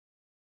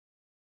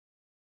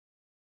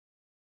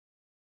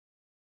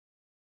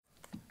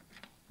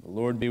The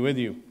Lord be with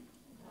you.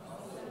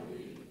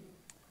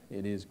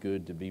 It is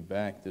good to be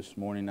back this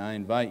morning. I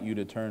invite you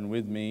to turn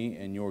with me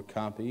in your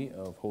copy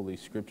of Holy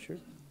Scripture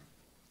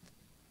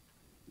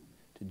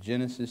to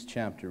Genesis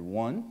chapter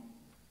 1.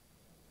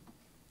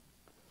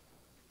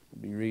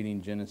 We'll be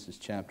reading Genesis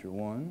chapter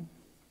 1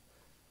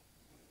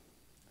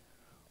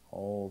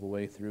 all the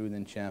way through,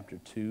 then chapter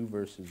 2,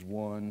 verses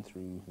 1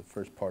 through the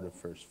first part of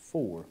verse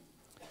 4.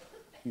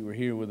 If you were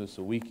here with us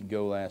a week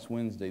ago last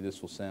Wednesday,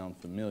 this will sound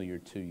familiar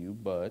to you,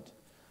 but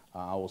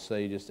I will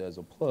say just as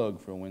a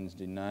plug for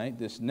Wednesday night,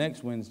 this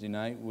next Wednesday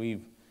night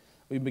we've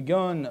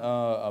begun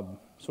a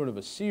sort of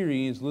a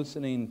series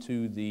listening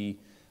to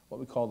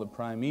what we call the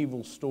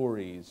primeval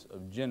stories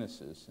of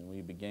Genesis, and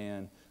we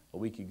began a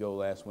week ago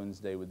last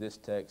Wednesday with this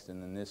text,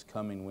 and then this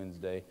coming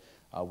Wednesday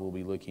we'll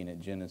be looking at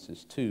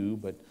Genesis 2,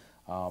 but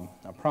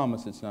I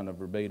promise it's not a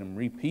verbatim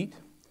repeat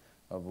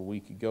of a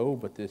week ago,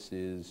 but this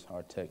is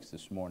our text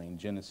this morning,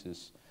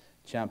 Genesis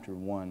chapter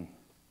 1,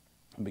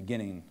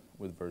 beginning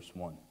with verse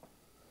 1.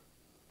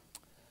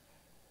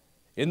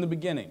 In the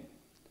beginning,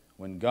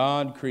 when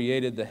God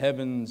created the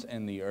heavens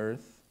and the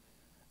earth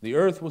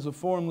was a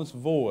formless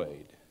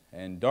void,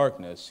 and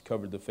darkness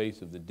covered the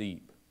face of the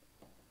deep,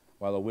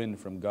 while a wind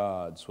from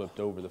God swept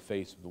over the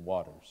face of the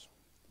waters.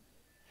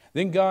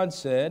 Then God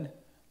said,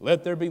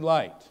 "Let there be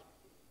light."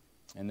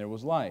 And there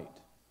was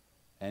light.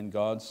 And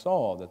God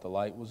saw that the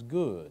light was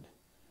good.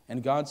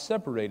 And God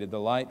separated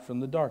the light from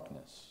the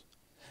darkness.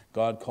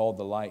 God called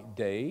the light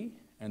day,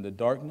 and the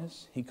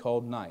darkness He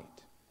called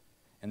night.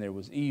 And there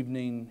was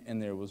evening,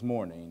 and there was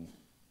morning,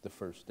 the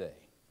first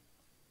day.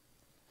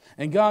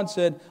 And God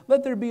said,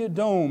 "Let there be a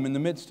dome in the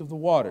midst of the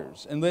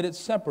waters, and let it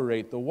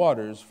separate the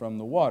waters from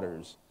the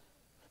waters."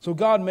 So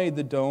God made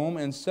the dome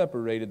and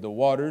separated the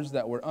waters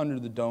that were under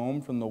the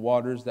dome from the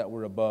waters that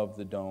were above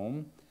the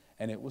dome,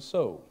 and it was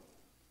so.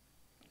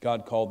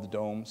 God called the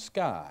dome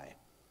sky,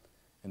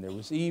 and there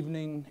was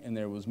evening, and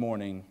there was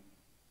morning,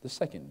 the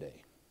second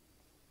day.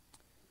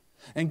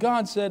 And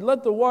God said,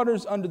 "Let the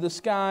waters under the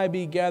sky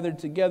be gathered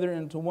together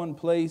into one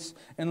place,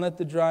 and let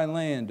the dry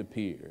land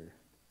appear."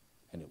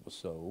 And it was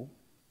so.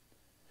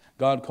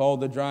 God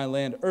called the dry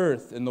land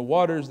earth, and the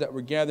waters that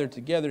were gathered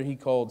together He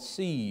called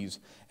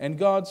seas. And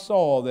God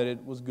saw that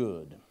it was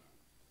good.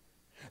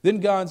 Then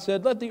God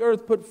said, "Let the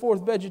earth put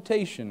forth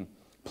vegetation,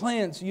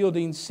 plants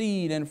yielding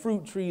seed, and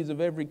fruit trees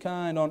of every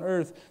kind on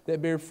earth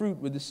that bear fruit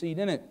with the seed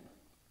in it."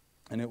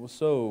 And it was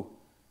so.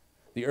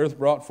 The earth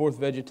brought forth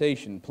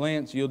vegetation,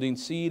 plants yielding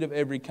seed of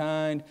every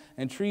kind,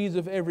 and trees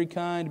of every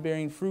kind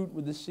bearing fruit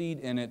with the seed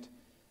in it.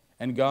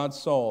 And God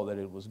saw that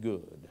it was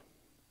good.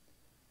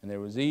 And there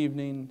was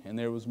evening, and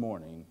there was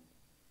morning,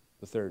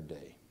 the third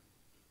day.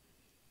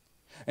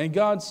 And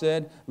God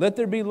said, "Let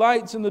there be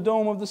lights in the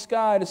dome of the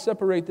sky to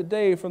separate the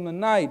day from the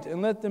night,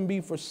 and let them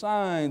be for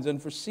signs and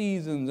for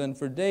seasons and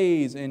for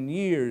days and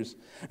years.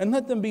 And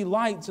let them be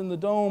lights in the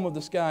dome of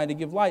the sky to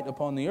give light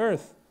upon the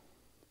earth."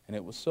 And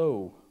it was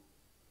so.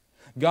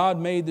 God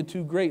made the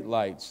two great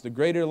lights, the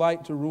greater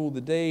light to rule the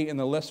day and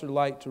the lesser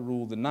light to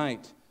rule the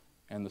night,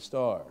 and the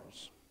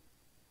stars.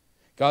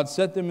 God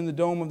set them in the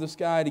dome of the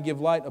sky to give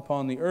light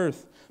upon the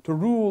earth, to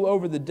rule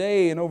over the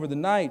day and over the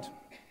night,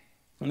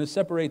 and to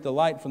separate the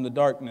light from the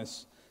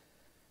darkness.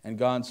 And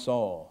God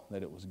saw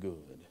that it was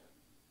good.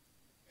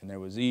 And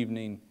there was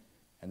evening,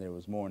 and there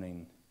was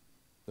morning,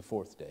 the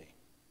fourth day.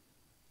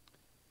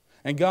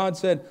 And God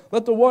said,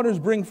 "Let the waters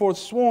bring forth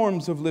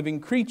swarms of living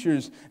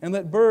creatures, and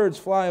let birds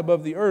fly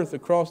above the earth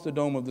across the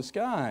dome of the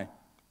sky."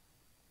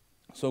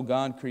 So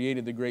God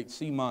created the great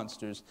sea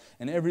monsters,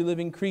 and every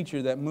living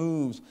creature that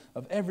moves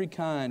of every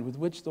kind with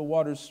which the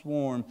waters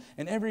swarm,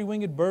 and every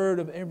winged bird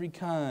of every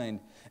kind.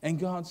 And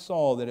God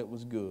saw that it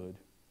was good.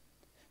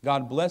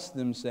 God blessed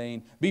them,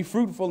 saying, "Be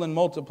fruitful and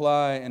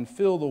multiply, and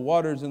fill the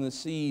waters and the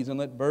seas, and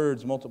let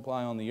birds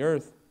multiply on the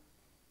earth."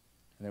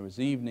 And there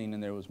was evening,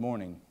 and there was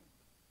morning,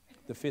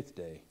 the fifth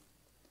day.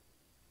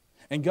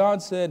 And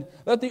God said,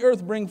 "Let the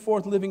earth bring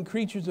forth living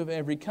creatures of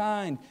every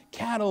kind,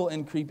 cattle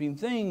and creeping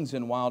things,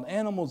 and wild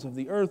animals of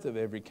the earth of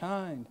every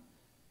kind."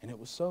 And it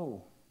was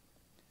so.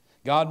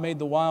 God made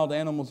the wild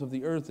animals of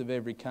the earth of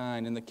every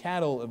kind, and the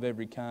cattle of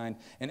every kind,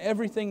 and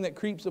everything that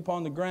creeps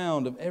upon the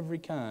ground of every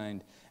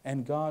kind.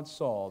 And God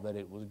saw that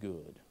it was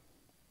good.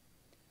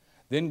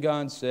 Then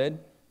God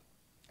said,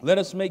 "Let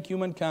us make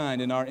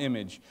humankind in our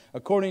image,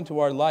 according to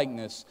our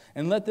likeness,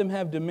 and let them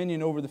have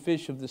dominion over the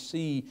fish of the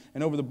sea,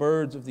 and over the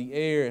birds of the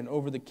air, and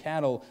over the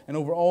cattle, and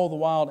over all the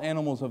wild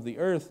animals of the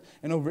earth,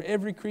 and over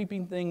every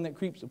creeping thing that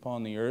creeps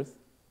upon the earth."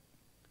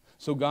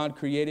 So God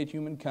created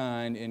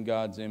humankind in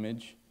God's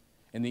image.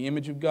 In the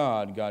image of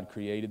God, God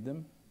created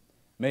them.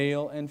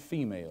 Male and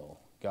female,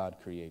 God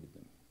created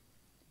them.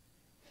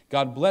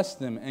 God blessed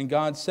them, and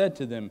God said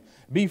to them,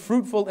 "Be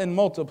fruitful and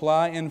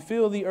multiply, and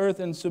fill the earth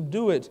and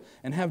subdue it,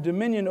 and have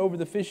dominion over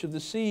the fish of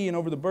the sea, and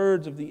over the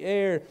birds of the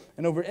air,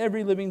 and over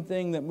every living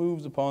thing that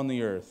moves upon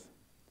the earth."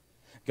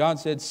 God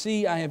said,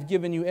 "See, I have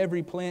given you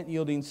every plant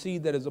yielding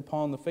seed that is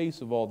upon the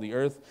face of all the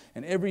earth,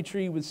 and every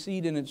tree with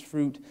seed in its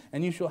fruit,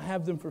 and you shall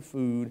have them for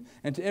food.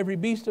 And to every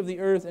beast of the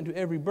earth, and to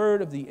every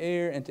bird of the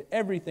air, and to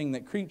everything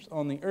that creeps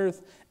on the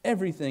earth,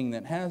 everything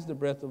that has the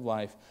breath of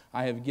life,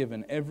 I have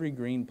given every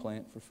green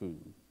plant for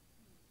food."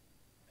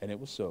 And it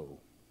was so.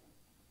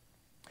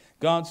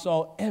 God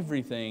saw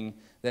everything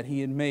that he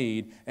had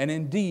made, and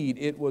indeed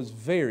it was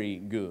very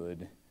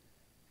good.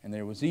 And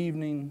there was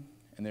evening,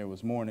 and there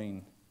was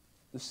morning,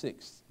 the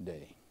sixth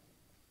day.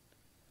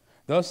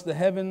 Thus the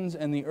heavens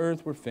and the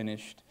earth were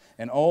finished,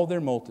 and all their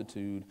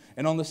multitude.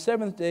 And on the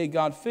seventh day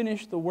God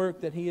finished the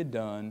work that he had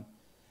done,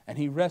 and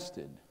he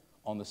rested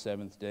on the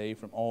seventh day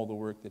from all the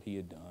work that he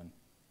had done.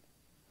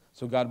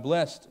 So God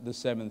blessed the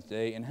seventh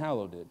day and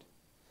hallowed it,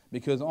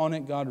 because on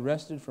it God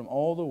rested from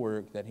all the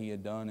work that he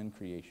had done in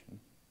creation.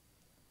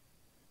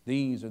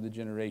 These are the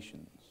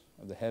generations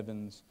of the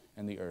heavens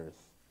and the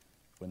earth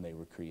when they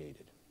were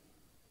created.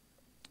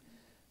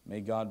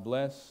 May God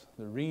bless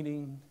the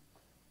reading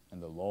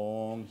and the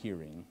long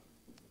hearing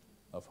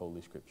of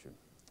Holy Scripture.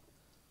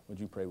 Would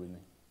you pray with me?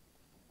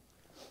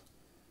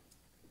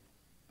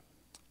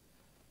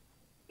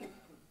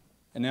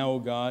 And now, O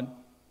God,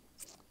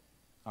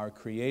 our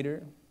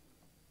Creator,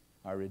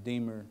 our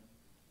Redeemer,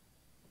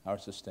 our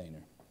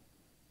Sustainer,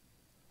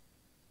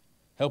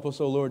 help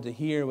us, O Lord, to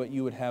hear what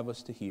you would have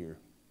us to hear,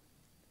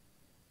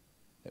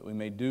 that we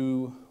may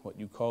do what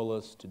you call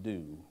us to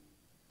do,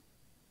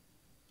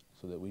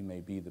 so that we may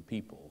be the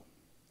people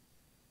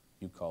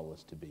you call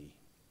us to be.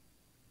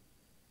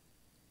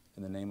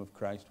 In the name of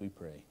Christ we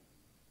pray.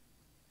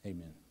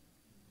 Amen.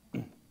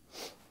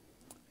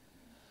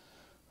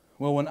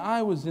 Well, when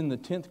I was in the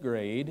 10th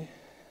grade,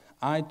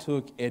 I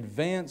took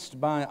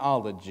advanced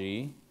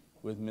biology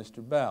with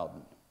Mr.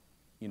 Bowden.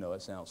 You know,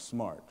 it sounds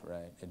smart,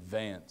 right?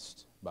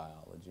 Advanced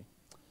biology.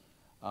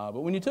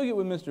 But when you took it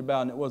with Mr.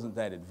 Bowden, it wasn't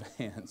that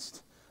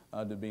advanced.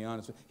 To be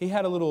honest with you. He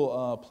had a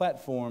little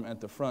platform at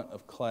the front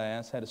of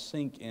class, had a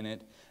sink in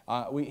it.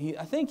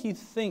 I think he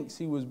thinks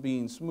he was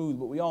being smooth,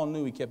 but we all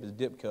knew he kept his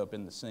dip cup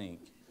in the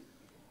sink.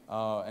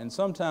 And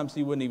sometimes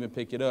he wouldn't even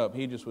pick it up.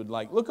 He just would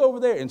look over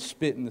there and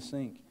spit in the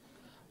sink.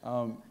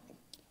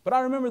 But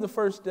I remember the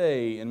first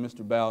day in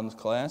Mr. Bowden's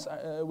class,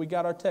 we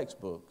got our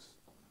textbooks.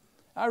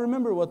 I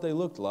remember what they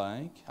looked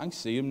like. I can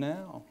see them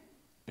now.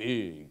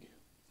 Big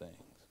things.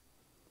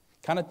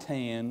 Kind of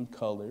tan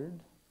colored.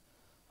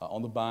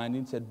 On the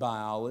binding said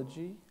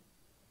biology.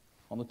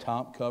 On the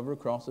top cover,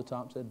 across the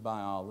top said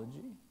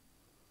biology.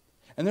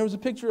 And there was a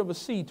picture of a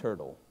sea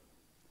turtle.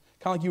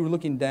 Kind of like you were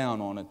looking down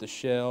on it. The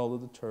shell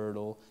of the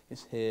turtle,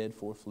 his head,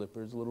 4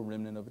 flippers, a little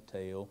remnant of a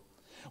tail.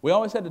 We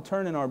always had to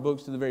turn in our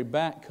books to the very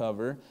back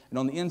cover. And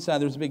on the inside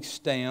there was a big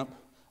stamp,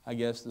 I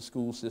guess the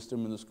school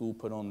system or the school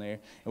put on there.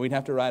 And we'd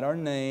have to write our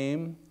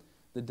name,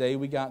 the day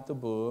we got the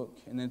book.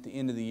 And then at the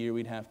end of the year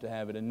we'd have to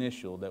have it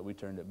initialed that we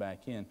turned it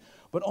back in.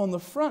 But on the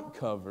front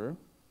cover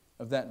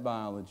of that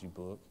biology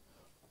book,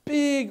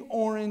 big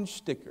orange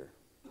sticker,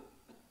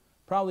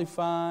 probably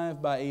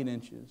 5 by 8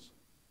 inches,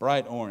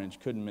 bright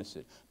orange, couldn't miss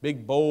it,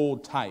 big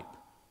bold type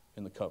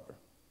in the cover.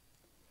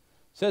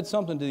 Said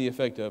something to the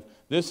effect of,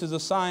 "This is a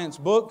science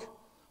book,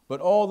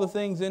 but all the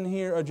things in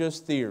here are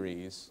just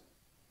theories.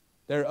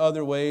 There are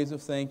other ways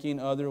of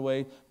thinking, other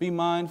ways. Be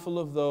mindful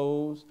of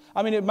those."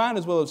 I mean, it might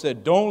as well have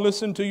said, "Don't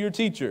listen to your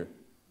teacher,"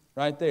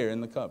 right there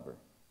in the cover.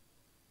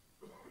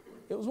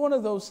 It was one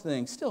of those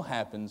things, still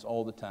happens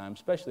all the time,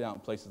 especially out in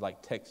places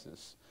like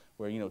Texas,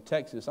 where,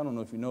 Texas, I don't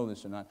know if you know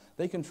this or not,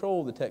 they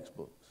control the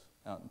textbooks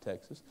out in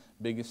Texas.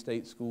 Biggest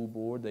state school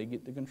board, they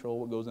get to control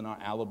what goes in our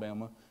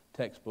Alabama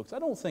textbooks. I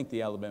don't think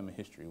the Alabama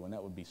history one,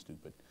 that would be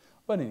stupid.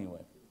 But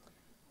anyway,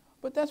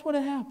 but that's what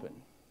had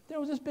happened. There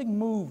was this big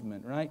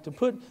movement, right,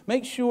 to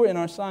make sure in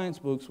our science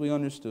books we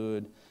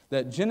understood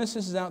that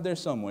Genesis is out there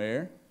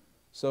somewhere,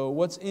 so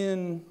what's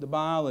in the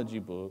biology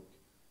book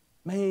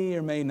may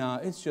or may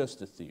not, it's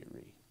just a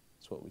theory.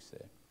 That's what we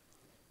said.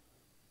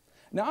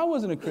 Now, I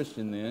wasn't a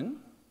Christian then.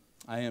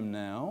 I am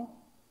now.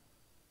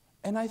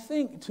 And I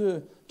think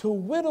to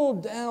whittle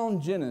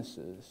down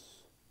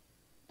Genesis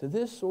to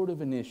this sort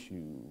of an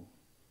issue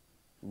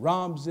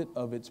robs it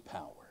of its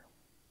power.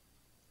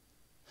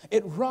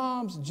 It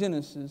robs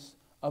Genesis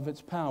of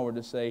its power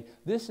to say,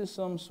 this is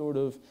some sort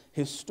of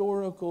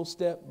historical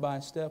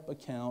step-by-step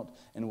account,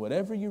 and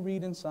whatever you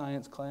read in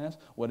science class,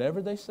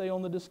 whatever they say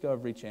on the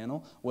Discovery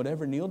Channel,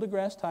 whatever Neil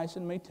deGrasse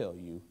Tyson may tell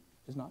you,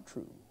 is not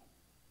true.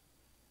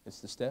 It's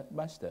the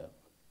step-by-step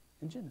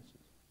in Genesis.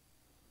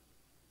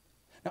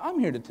 Now, I'm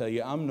here to tell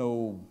you I'm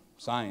no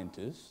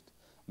scientist.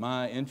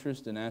 My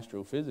interest in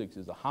astrophysics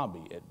is a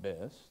hobby at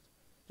best.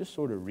 Just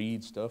sort of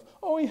read stuff.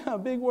 Oh, yeah,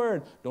 big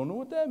word. Don't know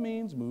what that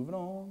means. Moving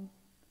on.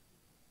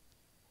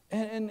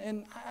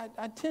 And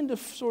I tend to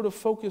sort of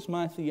focus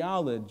my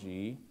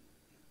theology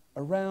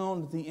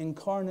around the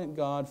incarnate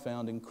God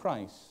found in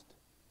Christ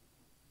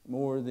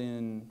more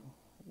than,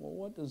 well,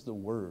 what does the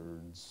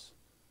words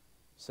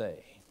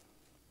say?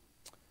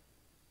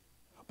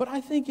 But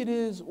I think it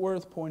is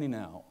worth pointing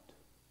out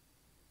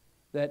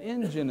that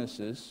in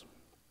Genesis,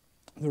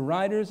 The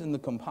writers and the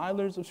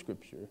compilers of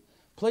Scripture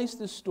placed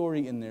this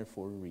story in there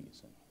for a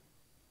reason,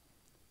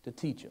 to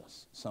teach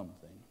us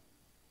something.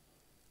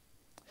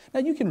 Now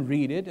you can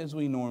read it as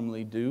we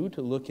normally do,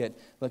 to look at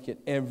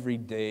every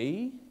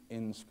day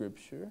in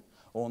Scripture.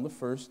 On the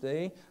first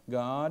day,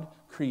 God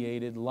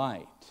created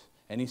light,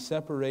 and He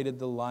separated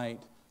the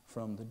light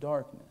from the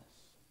darkness.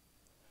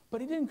 But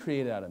He didn't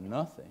create it out of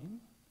nothing.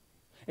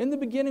 In the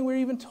beginning, we're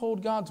even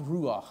told God's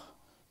Ruach,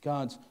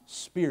 God's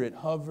Spirit,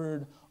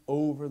 hovered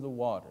over the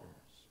waters.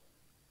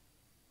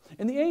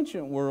 In the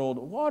ancient world,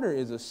 water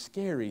is a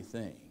scary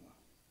thing.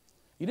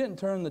 You didn't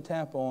turn the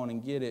tap on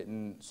and get it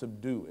and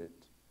subdue it.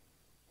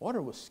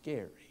 Water was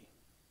scary.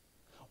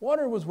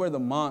 Water was where the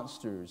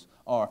monsters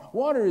are.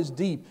 Water is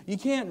deep. You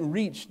can't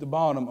reach the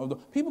bottom of the...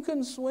 People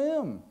couldn't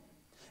swim.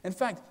 In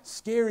fact,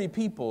 scary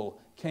people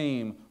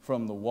came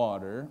from the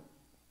water.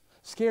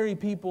 Scary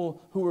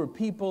people who were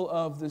people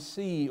of the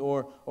sea,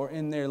 or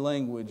in their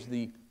language,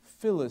 the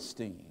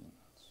Philistines,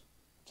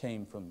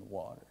 came from the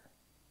water.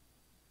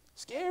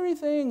 Scary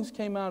things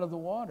came out of the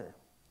water.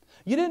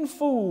 You didn't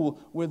fool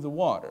with the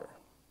water.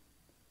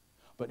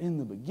 But in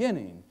the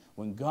beginning,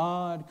 when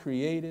God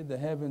created the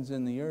heavens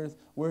and the earth,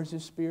 where's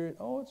His Spirit?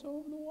 Oh, it's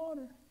over the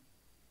water.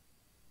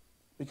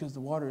 Because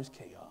the water is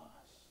chaos.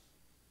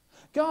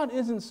 God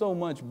isn't so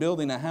much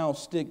building a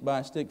house stick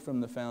by stick from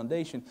the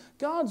foundation.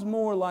 God's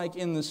more like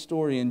in the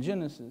story in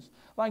Genesis,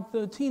 like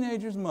the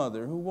teenager's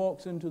mother who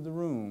walks into the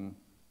room.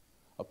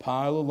 A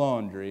pile of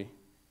laundry.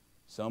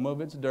 Some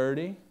of it's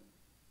dirty.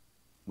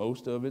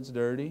 Most of it's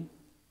dirty.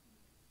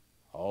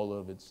 All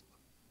of it's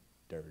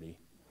dirty.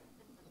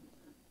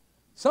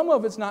 Some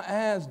of it's not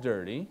as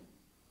dirty.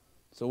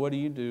 So what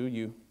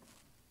do?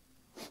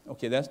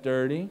 Okay, that's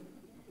dirty.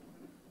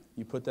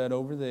 You put that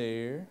over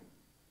there.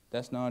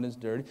 That's not as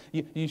dirty.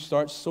 You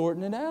start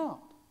sorting it out.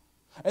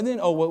 And then,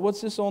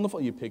 what's this on the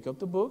floor? You pick up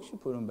the books, you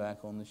put them back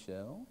on the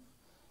shelf.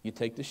 You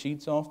take the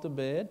sheets off the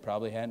bed.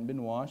 Probably hadn't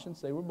been washed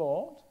since they were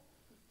bought.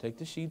 Take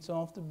the sheets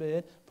off the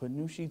bed, put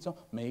new sheets on,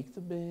 make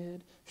the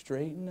bed,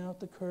 straighten out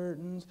the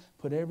curtains,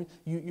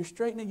 you're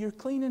straightening, you're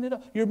cleaning it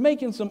up. You're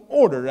making some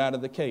order out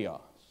of the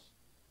chaos.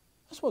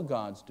 That's what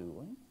God's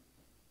doing.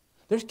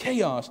 There's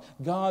chaos.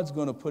 God's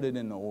going to put it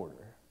in order.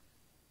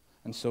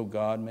 And so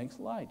God makes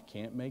light.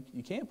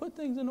 You can't put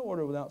things in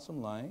order without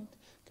some light.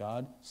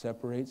 God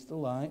separates the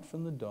light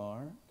from the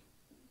dark.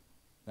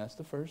 That's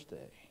the first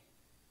day.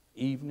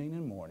 Evening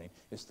and morning.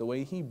 It's the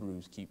way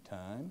Hebrews keep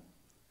time.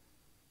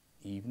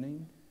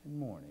 Evening and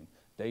morning.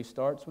 Day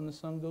starts when the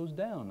sun goes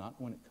down,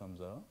 not when it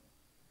comes up.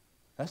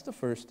 That's the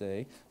first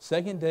day.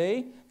 Second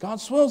day,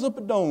 God swells up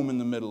a dome in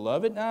the middle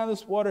of it. Now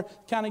this water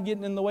kind of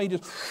getting in the way,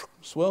 just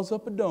swells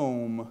up a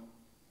dome.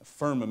 A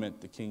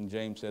firmament, the King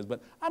James says.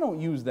 But I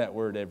don't use that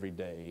word every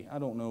day. I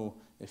don't know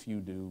if you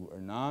do or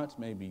not.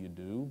 Maybe you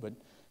do. But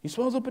He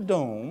swells up a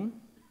dome.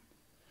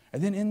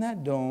 And then in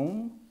that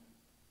dome,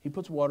 He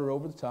puts water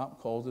over the top,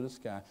 calls it a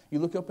sky. You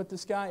look up at the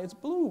sky, it's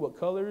blue. What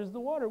color is the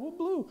water? Well,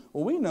 blue.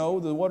 Well, we know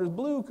the water's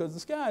blue because the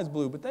sky is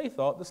blue, but they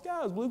thought the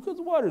sky is blue because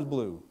the water's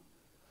blue.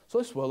 So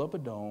they swell up a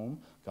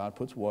dome. God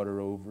puts water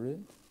over it.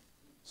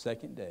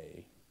 Second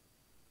day.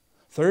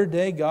 Third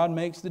day, God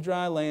makes the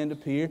dry land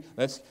appear.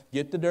 Let's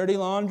get the dirty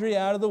laundry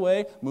out of the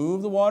way.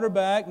 Move the water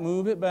back,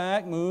 move it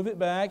back, move it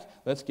back.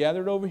 Let's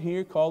gather it over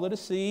here, call it a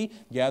sea.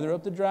 Gather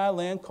up the dry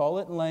land, call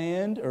it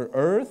land or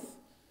earth.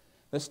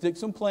 Let's stick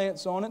some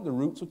plants on it. The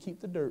roots will keep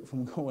the dirt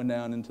from going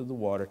down into the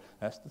water.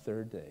 That's the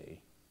third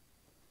day.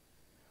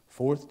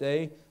 Fourth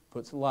day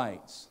puts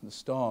lights, the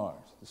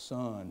stars, the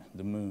sun,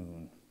 the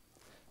moon.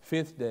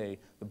 Fifth day,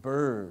 the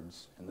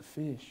birds and the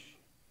fish.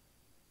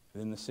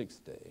 And then the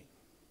sixth day,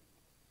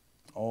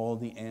 all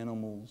the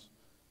animals,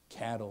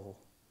 cattle,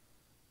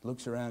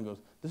 looks around and goes,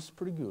 this is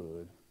pretty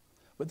good.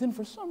 But then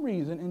for some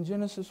reason in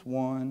Genesis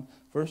 1,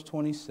 verse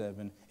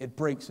 27, it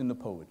breaks into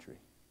poetry.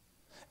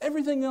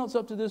 Everything else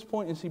up to this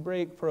point is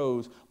Hebraic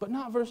prose, but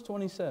not verse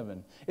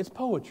 27. It's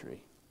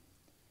poetry.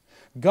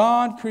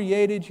 God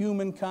created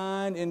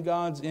humankind in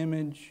God's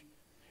image.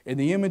 In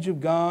the image of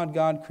God,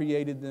 God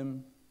created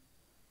them.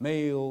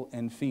 Male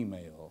and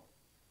female,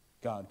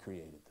 God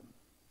created them.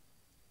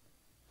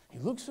 He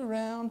looks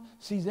around,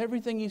 sees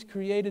everything He's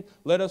created.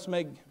 Let us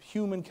make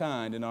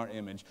humankind in our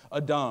image.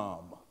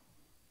 Adam,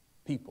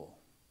 people.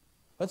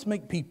 Let's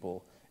make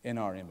people in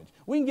our image.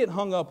 We can get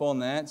hung up on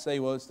that, say,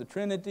 well, it's the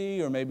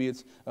Trinity, or maybe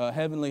it's a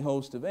heavenly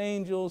host of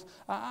angels.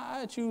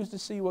 I choose to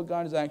see what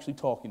God is actually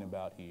talking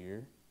about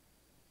here.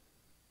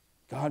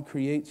 God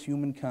creates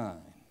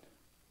humankind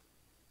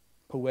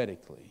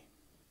poetically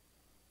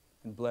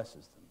and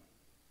blesses them.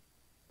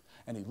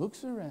 And He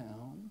looks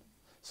around,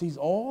 sees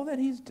all that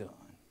He's done,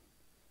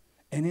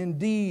 and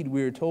indeed,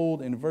 we're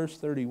told in verse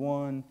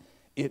 31,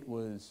 it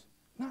was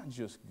not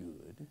just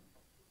good,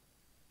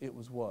 it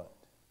was what?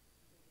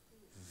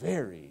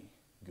 Very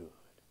good.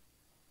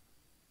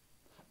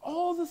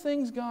 All the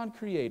things God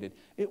created,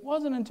 it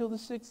wasn't until the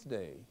sixth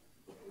day,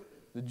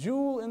 the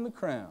jewel in the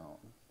crown,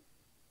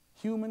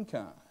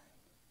 humankind.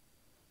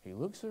 He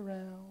looks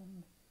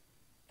around,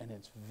 and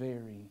it's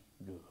very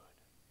good.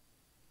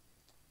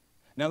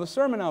 Now, the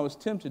sermon I was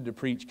tempted to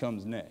preach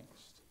comes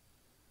next.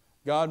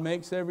 God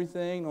makes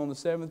everything. On the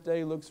seventh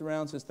day, looks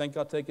around, says, think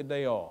I'll take a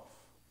day off.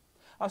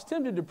 I was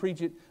tempted to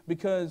preach it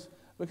because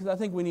I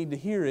think we need to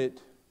hear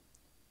it.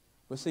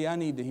 But see, I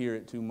need to hear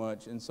it too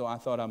much, and so I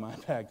thought I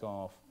might back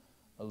off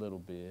a little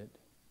bit.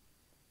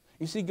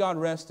 You see, God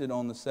rested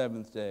on the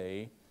seventh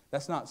day.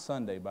 That's not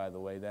Sunday, by the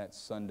way. That's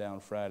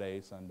sundown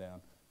Friday,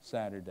 sundown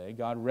Saturday.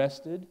 God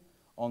rested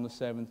on the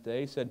seventh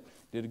day. He said,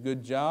 did a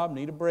good job,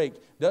 need a break.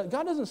 God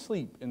doesn't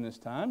sleep in this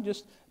time,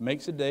 just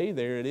makes a day,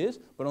 there it is.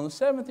 But on the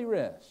seventh, He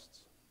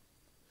rests.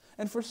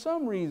 And for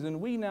some reason,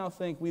 we now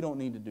think we don't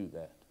need to do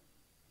that.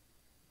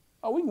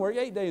 Oh, we can work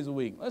 8 days a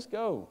week. Let's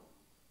go.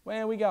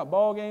 Man, we got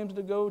ball games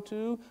to go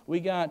to. We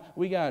got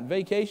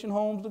vacation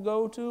homes to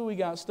go to. We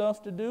got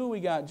stuff to do. We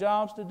got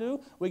jobs to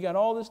do. We got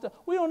all this stuff.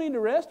 We don't need to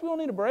rest. We don't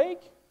need a break.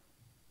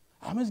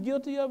 I'm as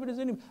guilty of it as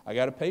anyone. I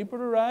got a paper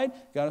to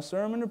write, got a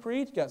sermon to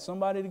preach, got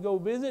somebody to go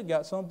visit,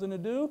 got something to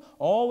do.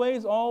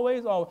 Always,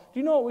 always, always. Do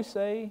you know what we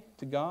say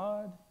to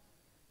God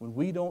when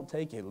we don't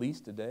take at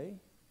least a day?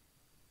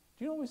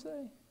 Do you know what we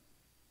say?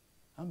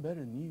 I'm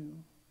better than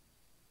you.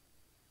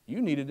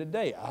 You needed a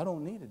day. I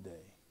don't need a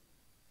day.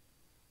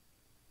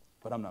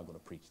 But I'm not going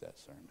to preach that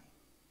sermon.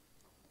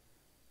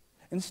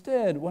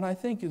 Instead, what I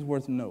think is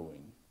worth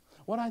knowing,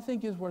 what I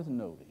think is worth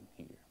noting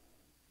here,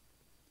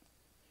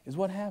 is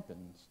what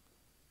happens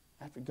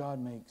after God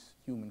makes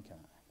humankind.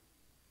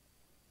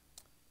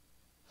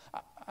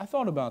 I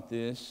thought about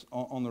this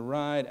on the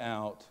ride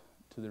out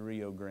to the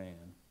Rio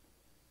Grande.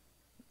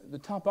 The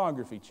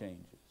topography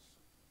changes.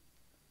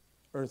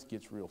 Earth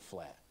gets real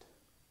flat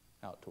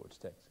out towards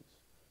Texas.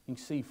 You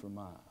can see for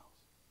miles.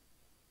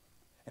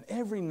 And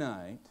every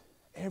night,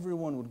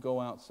 everyone would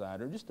go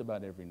outside, or just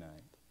about every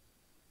night.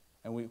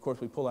 And of course,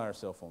 we pull out our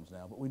cell phones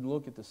now, but we'd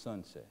look at the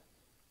sunset,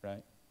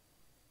 right?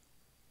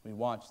 We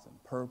watch them,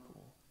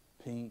 purple,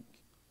 pink,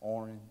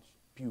 orange,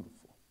 beautiful.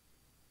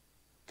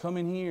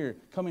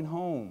 Coming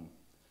home.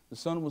 The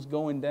sun was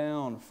going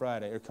down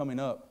Friday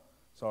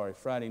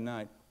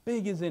night.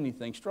 Big as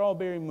anything,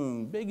 strawberry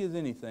moon, big as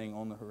anything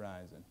on the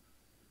horizon.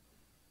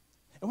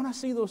 And when I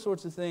see those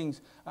sorts of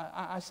things,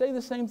 I say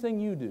the same thing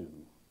you do.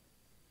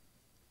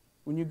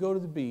 When you go to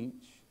the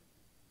beach,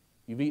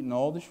 you've eaten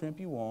all the shrimp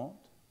you want,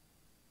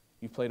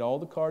 you've played all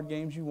the card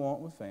games you want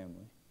with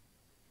family,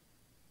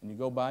 and you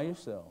go by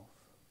yourself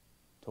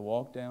to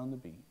walk down the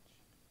beach,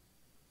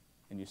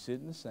 and you sit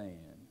in the sand,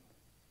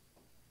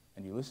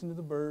 and you listen to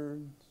the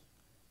birds,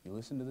 you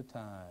listen to the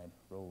tide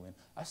roll in.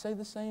 I say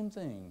the same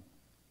thing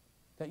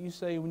that you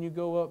say when you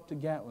go up to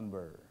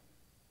Gatlinburg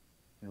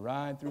and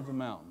ride through the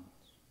mountains,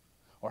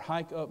 or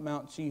hike up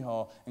Mount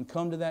Cheehaw and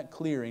come to that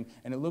clearing,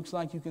 and it looks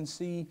like you can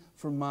see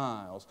for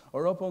miles,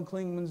 or up on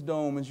Klingman's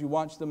Dome as you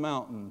watch the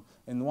mountain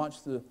and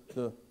watch the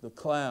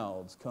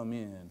clouds come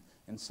in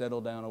and settle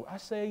down. I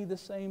say the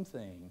same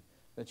thing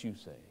that you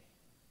say.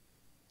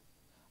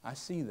 I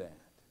see that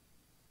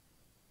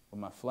when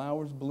my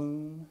flowers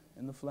bloom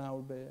in the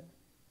flower bed,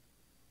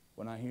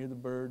 when I hear the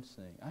birds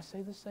sing. I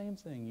say the same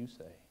thing you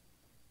say.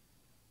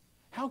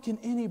 How can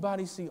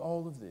anybody see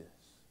all of this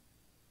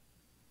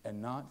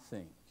and not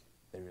think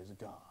there is a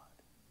God?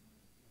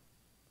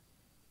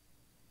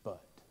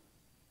 But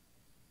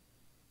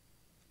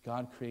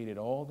God created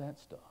all that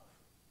stuff.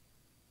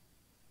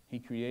 He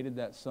created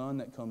that sun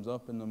that comes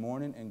up in the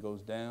morning and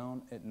goes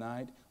down at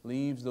night,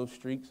 leaves those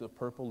streaks of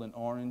purple and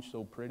orange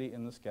so pretty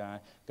in the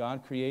sky.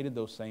 God created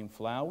those same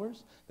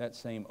flowers, that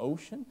same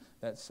ocean,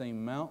 that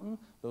same mountain,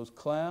 those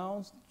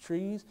clouds,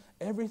 trees,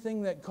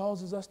 everything that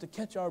causes us to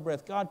catch our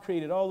breath. God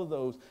created all of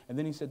those, and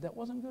then He said that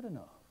wasn't good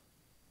enough.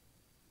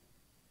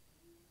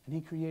 And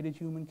He created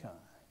humankind.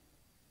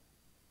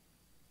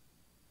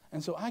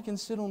 And so I can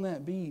sit on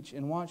that beach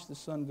and watch the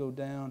sun go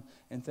down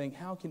and think,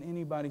 how can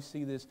anybody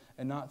see this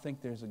and not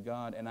think there's a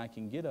God? And I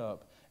can get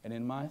up, and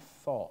in my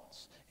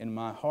thoughts, in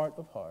my heart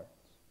of hearts,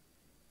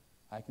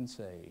 I can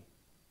say,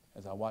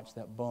 as I watch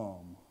that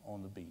bum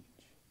on the beach,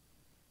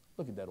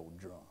 look at that old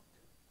drunk.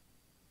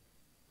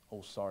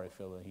 Old sorry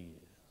fella he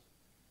is.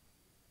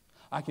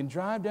 I can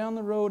drive down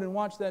the road and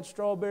watch that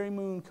strawberry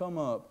moon come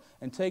up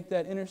and take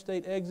that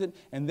interstate exit,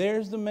 and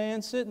there's the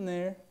man sitting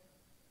there,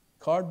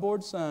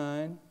 cardboard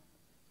sign,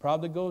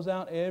 probably goes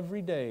out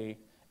every day,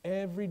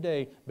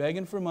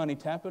 begging for money,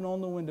 tapping on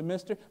the window.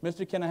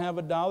 Mister, can I have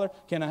 $1?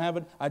 Can I have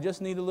it? I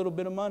just need a little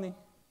bit of money.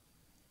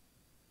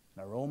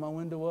 And I roll my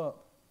window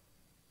up.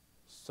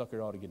 Sucker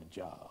ought to get a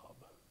job.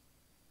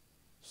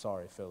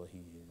 Sorry fella he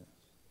is.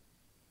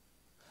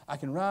 I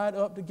can ride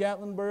up to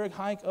Gatlinburg,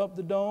 hike up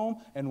the dome,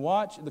 and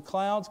watch the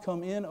clouds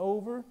come in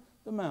over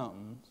the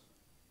mountains,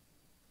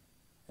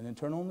 and then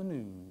turn on the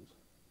news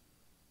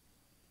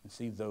and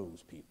see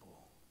those people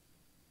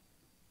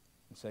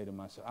and say to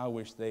myself, I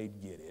wish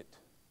they'd get it.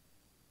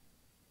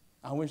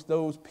 I wish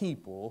those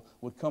people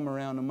would come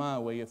around to my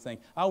way of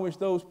thinking. I wish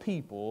those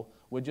people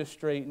would just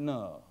straighten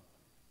up.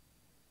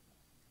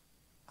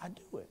 I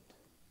do it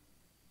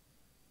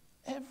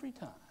every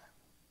time.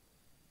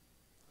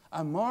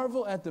 I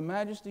marvel at the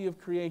majesty of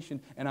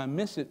creation, and I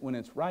miss it when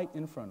it's right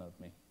in front of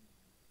me.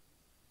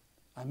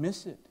 I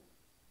miss it.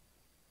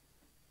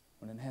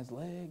 when it has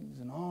legs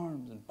and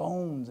arms and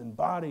bones and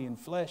body and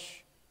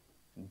flesh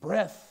and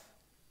breath.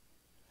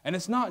 And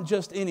it's not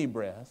just any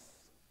breath.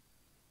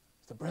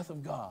 It's the breath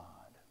of God.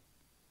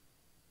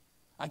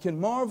 I can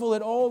marvel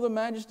at all the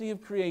majesty of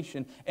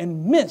creation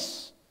and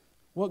miss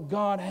what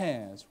God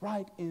has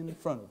right in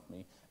front of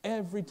me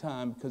every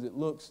time because it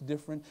looks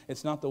different.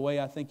 It's not the way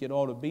I think it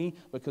ought to be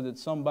because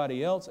it's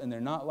somebody else and they're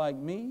not like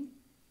me.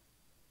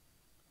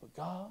 But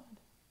God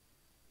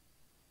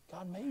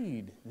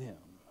made them.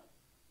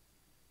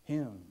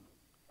 Him,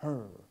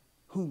 her,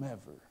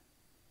 whomever,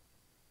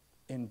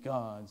 in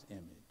God's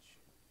image.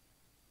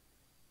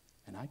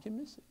 And I can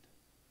miss it.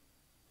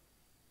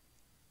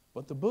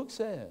 But the book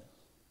says,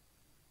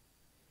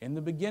 in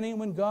the beginning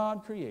when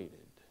God created,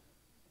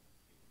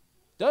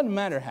 doesn't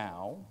matter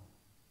how,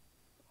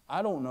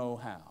 I don't know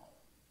how.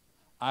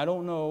 I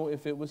don't know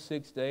if it was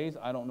 6 days.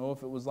 I don't know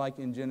if it was like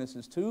in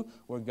Genesis 2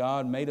 where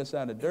God made us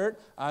out of dirt.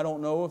 I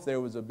don't know if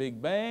there was a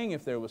big bang,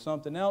 if there was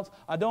something else.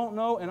 I don't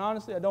know, and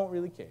honestly, I don't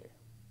really care.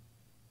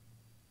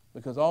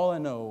 Because all I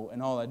know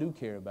and all I do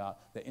care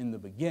about, that in the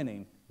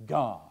beginning,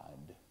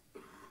 God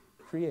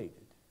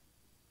created.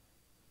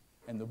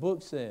 And the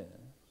book says,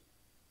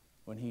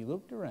 when he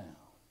looked around,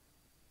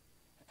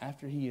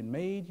 after he had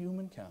made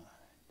humankind,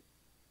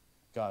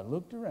 God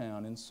looked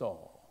around and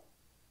saw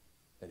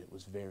that it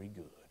was very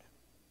good.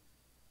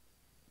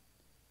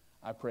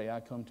 I pray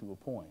I come to a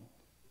point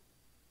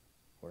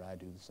where I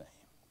do the same.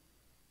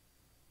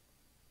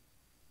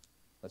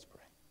 Let's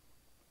pray.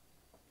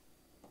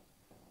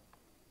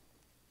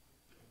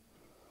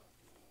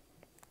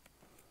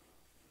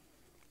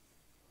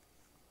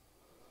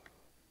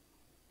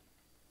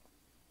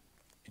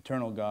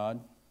 Eternal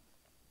God,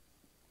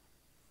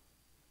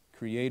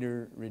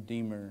 Creator,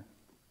 Redeemer,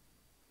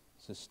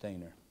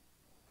 Sustainer,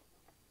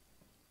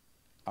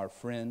 our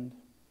friend,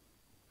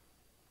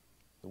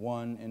 the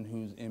one in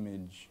whose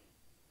image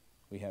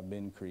we have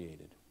been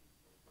created.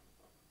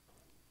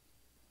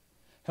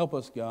 Help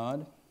us,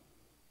 God,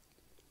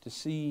 to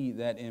see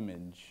that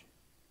image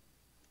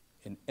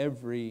in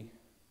every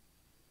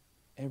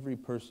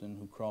person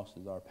who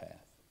crosses our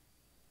path.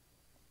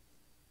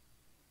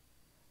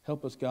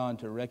 Help us, God,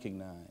 to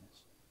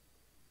recognize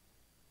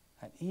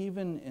that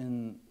even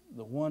in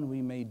the one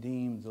we may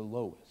deem the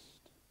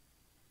lowest,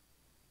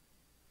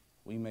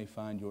 we may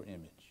find your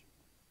image,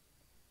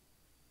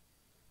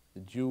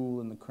 the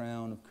jewel in the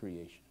crown of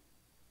creation.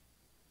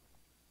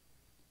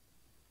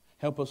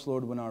 Help us,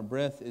 Lord, when our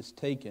breath is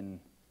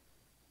taken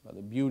by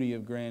the beauty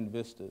of grand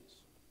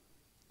vistas,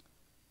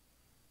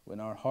 when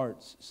our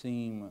hearts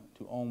seem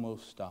to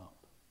almost stop,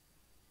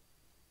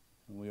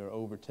 and we are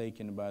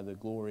overtaken by the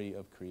glory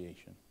of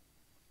creation.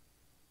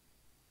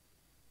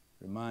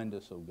 Remind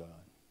us, O God,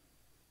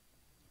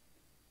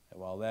 that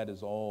while that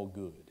is all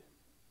good,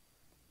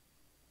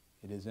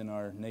 it is in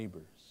our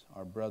neighbors,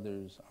 our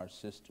brothers, our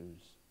sisters,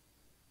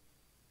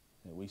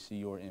 that we see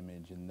your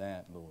image, and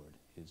that, Lord,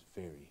 is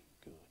very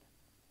good.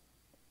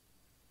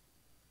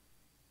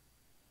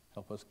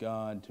 Help us,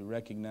 God, to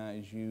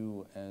recognize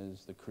you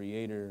as the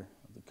creator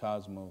of the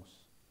cosmos,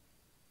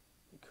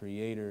 the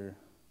creator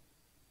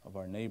of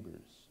our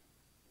neighbors.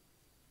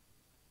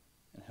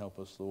 And help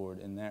us, Lord,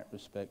 in that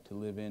respect to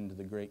live into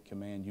the great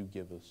command you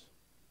give us,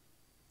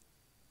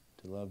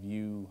 to love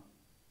you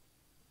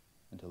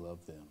and to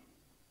love them.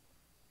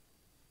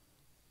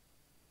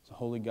 So,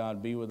 Holy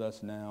God, be with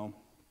us now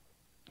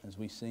as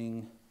we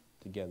sing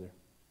together.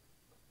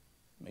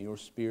 May your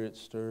Spirit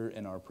stir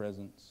in our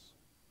presence.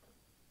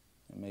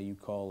 And may you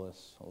call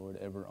us, Lord,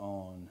 ever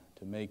on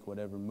to make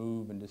whatever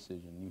move and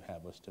decision you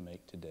have us to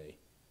make today.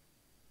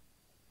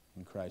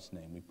 In Christ's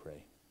name we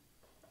pray.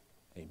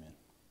 Amen.